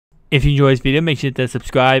If you enjoyed this video, make sure to hit that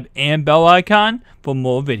subscribe and bell icon for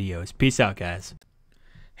more videos. Peace out, guys.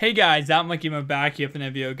 Hey guys, I'm back here for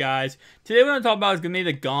another video, guys. Today we're going to talk about is going to be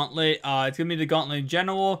the Gauntlet. It's going to be the Gauntlet in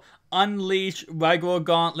general, Unleash, regular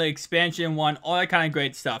Gauntlet, Expansion 1, all that kind of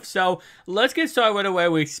great stuff. So let's get started right away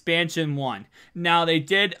with Expansion 1. Now they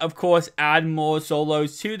did, of course, add more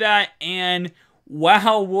solos to that, and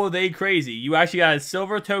wow, were they crazy. You actually got a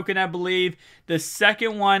silver token, I believe. The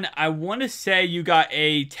second one, I want to say you got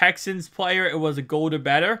a Texans player. It was a gold or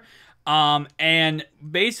better. And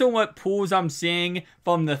based on what pools I'm seeing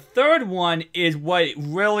from the third one is what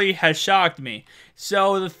really has shocked me.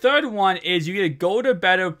 So the third one is you get a gold or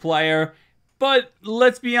better player, but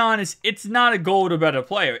let's be honest, it's not a gold or better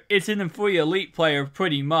player. It's an free elite player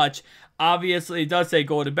pretty much. Obviously, it does say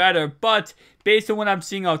gold or better, but based on what I'm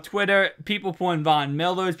seeing on Twitter, people pulling Von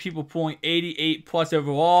Millers, people pulling 88 plus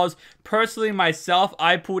overalls. Personally, myself,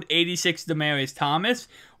 I pulled 86 Demaryius Thomas,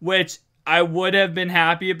 which I would have been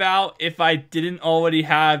happy about if I didn't already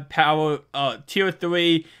have power tier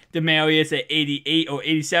 3 Demaryius at 88 or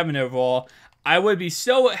 87 overall. I would be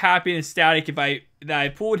so happy and ecstatic if I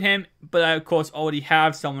pulled him, but I of course already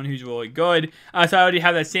have someone who's really good. So I already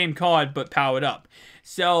have that same card but powered up.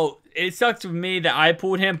 So it sucks for me that I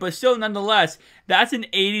pulled him, but still nonetheless, that's an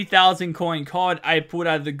 80,000 coin card I pulled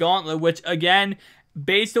out of the Gauntlet, which again,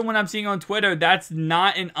 based on what I'm seeing on Twitter, that's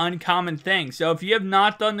not an uncommon thing. So if you have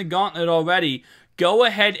not done the Gauntlet already, go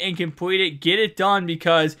ahead and complete it. Get it done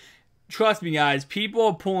because, trust me guys, people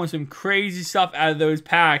are pulling some crazy stuff out of those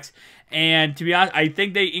packs. And to be honest, I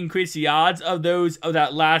think they increase the odds of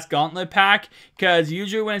that last Gauntlet pack. Because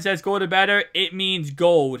usually when it says gold or better, it means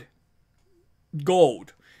gold.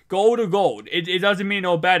 Gold. Gold or gold. It doesn't mean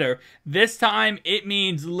no better. This time, it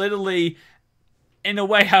means literally, in a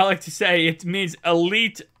way I like to say, it means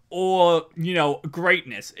elite or, you know,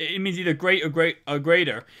 greatness. It means either great or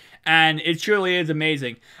greater. And it truly is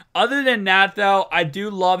amazing. Other than that, though, I do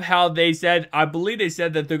love how they said, I believe they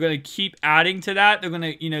said that they're going to keep adding to that. They're going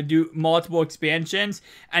to, you know, do multiple expansions.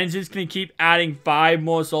 And it's just going to keep adding 5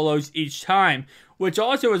 more solos each time. Which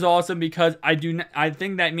also is awesome because I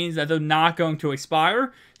think that means that they're not going to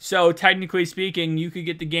expire. So technically speaking, you could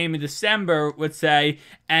get the game in December, let's say,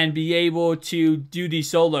 and be able to do these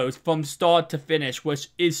solos from start to finish, which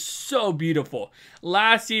is so beautiful.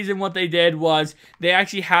 Last season, what they did was they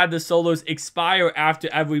actually had the solos expire after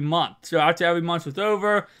every month. So after every month was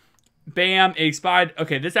over, bam, it expired.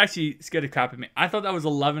 Okay, this actually scared the crap out of me. I thought that was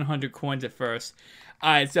 1,100 coins at first.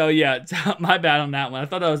 Alright, so yeah, my bad on that one. I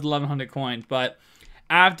thought that was 1,100 coins, but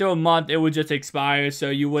after a month, it would just expire, so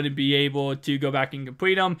you wouldn't be able to go back and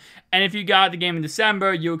complete them. And if you got the game in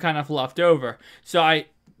December, you were kind of left over. So I'm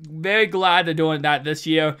very glad they're doing that this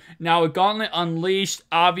year. Now, with Gauntlet Unleashed,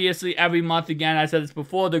 obviously, every month, again, I said this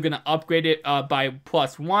before, they're going to upgrade it by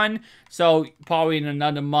 +1. So probably in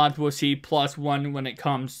another month, we'll see +1 when it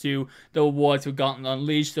comes to the awards for Gauntlet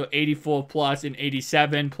Unleashed. So 84 plus and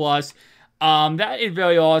 87 plus. That is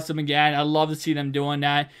very awesome again. I love to see them doing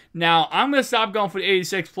that. Now, I'm going to stop going for the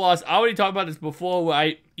 86 plus. I already talked about this before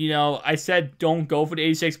where I said don't go for the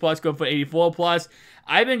 86 plus, go for the 84 plus.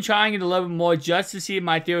 I've been trying it a little bit more just to see if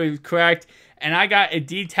my theory was correct. And I got a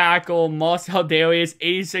D tackle, Marcel Darius,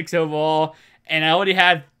 86 overall. And I already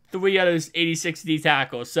had 3 out of those 86 D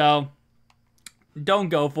tackles. So, don't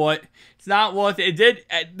go for it. It's not worth it.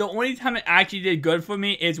 The only time it actually did good for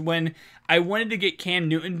me is when I wanted to get Cam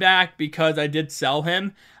Newton back because I did sell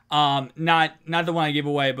him. Not the one I gave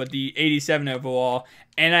away, but the 87 overall.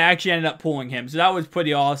 And I actually ended up pulling him. So that was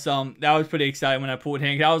pretty awesome. That was pretty exciting when I pulled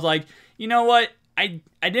him. I was like, you know what? I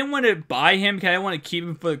didn't want to buy him because I didn't want to keep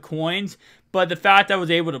him for the coins. But the fact that I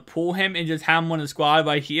was able to pull him and just have him on the squad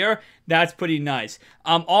right here, that's pretty nice.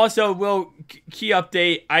 Also, real key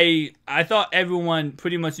update, I thought everyone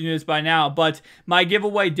pretty much knew this by now, but my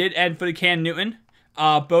giveaway did end for the Cam Newton.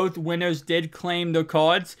 Both winners did claim their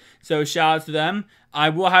cards, so shout out to them. I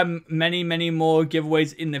will have many, many more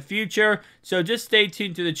giveaways in the future, so just stay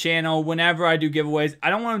tuned to the channel whenever I do giveaways. I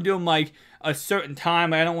don't want to do them like a certain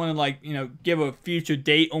time. I don't want to, like, you know, give a future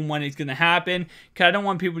date on when it's going to happen, because I don't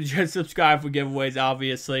want people to just subscribe for giveaways,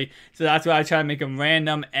 obviously. So that's why I try to make them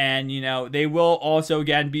random, and, you know, they will also,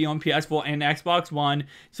 again, be on PS4 and Xbox One.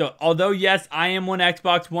 So, although, yes, I am on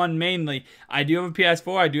Xbox One mainly, I do have a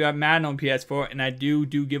PS4, I do have Madden on PS4, and I do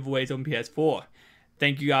giveaways on PS4.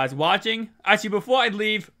 Thank you guys for watching. Actually, before I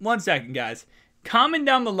leave, 1 second, guys. Comment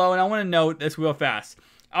down below, and I want to note this real fast.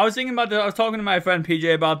 I was thinking about this, I was talking to my friend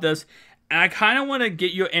PJ about this, and I kind of want to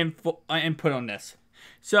get your input on this.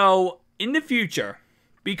 So, in the future,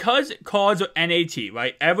 because cards are NAT,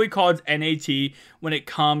 right? Every card's NAT when it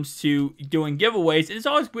comes to doing giveaways. It's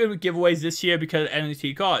always weird with giveaways this year because of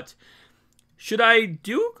NAT cards. Should I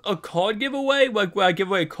do a card giveaway, like where I give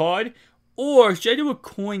away a card? Or should I do a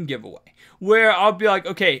coin giveaway? Where I'll be like,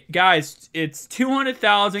 okay, guys, it's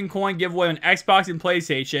 200,000 coin giveaway on Xbox and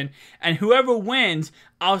PlayStation. And whoever wins,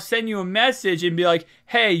 I'll send you a message and be like,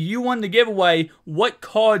 hey, you won the giveaway. What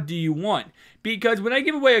card do you want? Because when I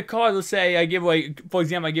give away a card, let's say I give away, for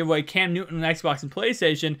example, I give away Cam Newton on Xbox and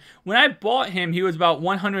PlayStation. When I bought him, he was about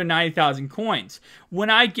 190,000 coins. When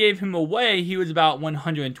I gave him away, he was about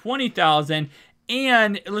 120,000.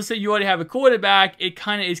 And let's say you already have a quarterback, it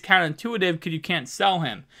kind of is counterintuitive because you can't sell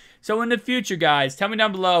him. So in the future, guys, tell me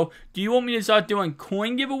down below, do you want me to start doing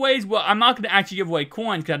coin giveaways? Well, I'm not going to actually give away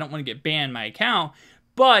coins because I don't want to get banned my account.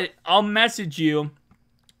 But I'll message you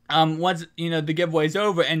once, the giveaway's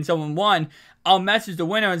over and someone won. I'll message the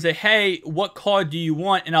winner and say, hey, what card do you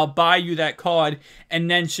want? And I'll buy you that card and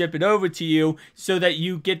then ship it over to you so that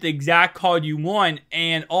you get the exact card you want.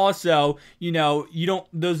 And also,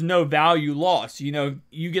 there's no value lost.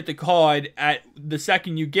 You get the card at the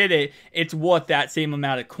second you get it, it's worth that same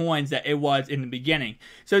amount of coins that it was in the beginning.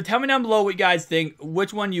 So tell me down below what you guys think,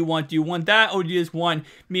 which one you want. Do you want that, or do you just want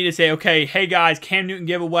me to say, okay, hey guys, Cam Newton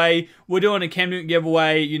giveaway. We're doing a Cam Newton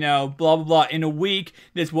giveaway, blah, blah, blah. In a week,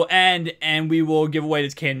 this will end and we will give away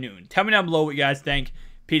this Cam Newton. Tell me down below what you guys think.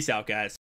 Peace out, guys.